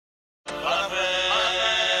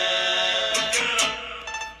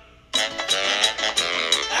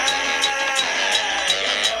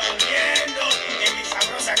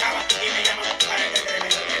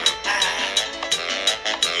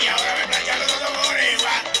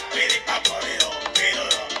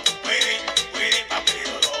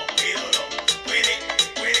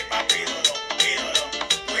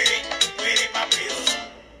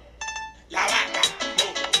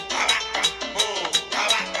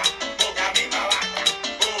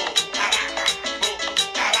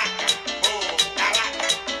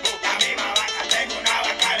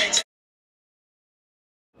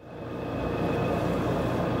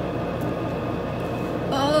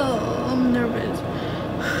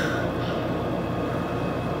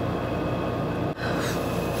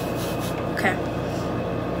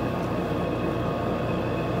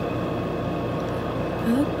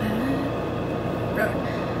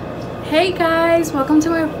Hey guys, welcome to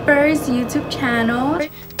my first YouTube channel.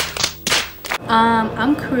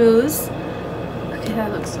 I'm Cruz. Okay,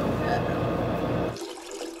 that looks so bad.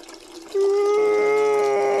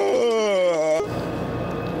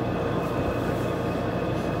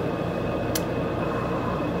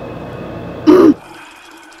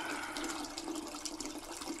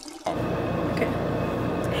 Okay.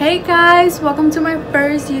 Hey guys, welcome to my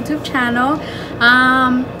first YouTube channel.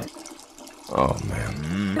 Oh man.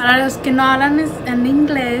 Para los que no hablan en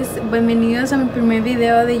inglés, bienvenidos a mi primer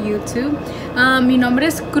video de YouTube. Mi nombre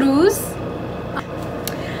es Cruz.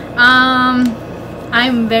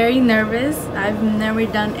 I'm very nervous. I've never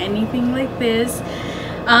done anything like this.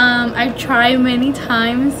 I've tried many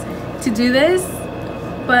times to do this,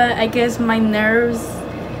 but I guess my nerves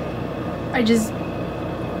are just,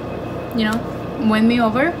 win me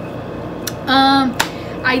over.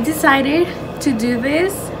 I decided to do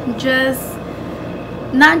this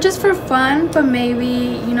not just for fun, but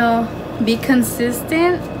maybe, be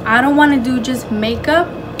consistent. I don't want to do just makeup.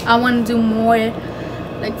 I want to do more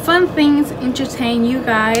like fun things, entertain you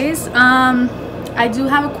guys. I do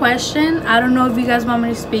have a question. I don't know if you guys want me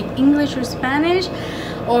to speak English or Spanish,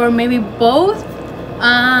 or maybe both.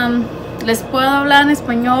 Les puedo hablar en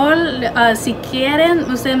español. Si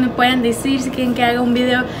quieren, ustedes me pueden decir si quieren que haga un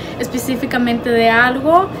video específicamente de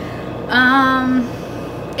algo.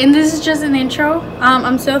 And this is just an intro.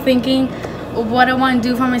 I'm still thinking of what I want to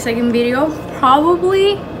do for my second video.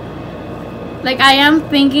 Probably, like, I am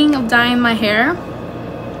thinking of dyeing my hair,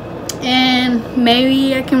 and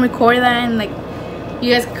maybe I can record that and like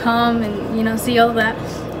you guys come and see all that.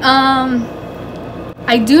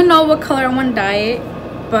 I do know what color I want to dye it,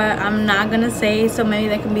 but I'm not gonna say, so maybe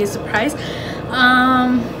that can be a surprise.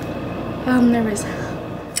 I'm nervous.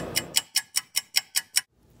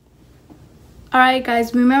 Alright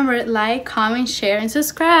guys, remember, like, comment, share, and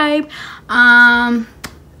subscribe. I'll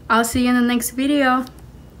see you in the next video.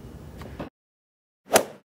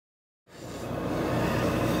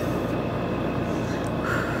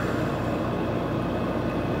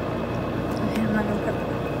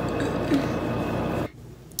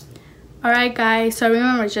 Alright guys, so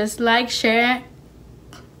remember, just like, share.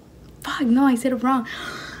 Fuck, no, I said it wrong.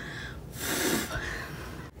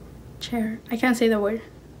 Chair. I can't say the word.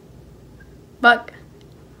 Buck.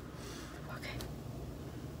 Okay.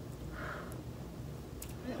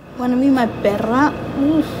 Wanna be my perra?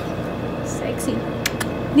 Oof. Sexy.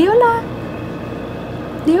 Di hola.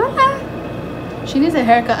 Di hola. She needs a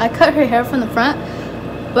haircut. I cut her hair from the front,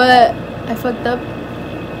 but I fucked up.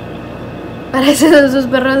 Parece de esos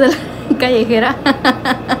perros de la callejera.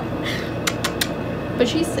 But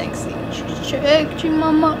she's sexy. She's sexy,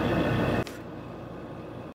 mama.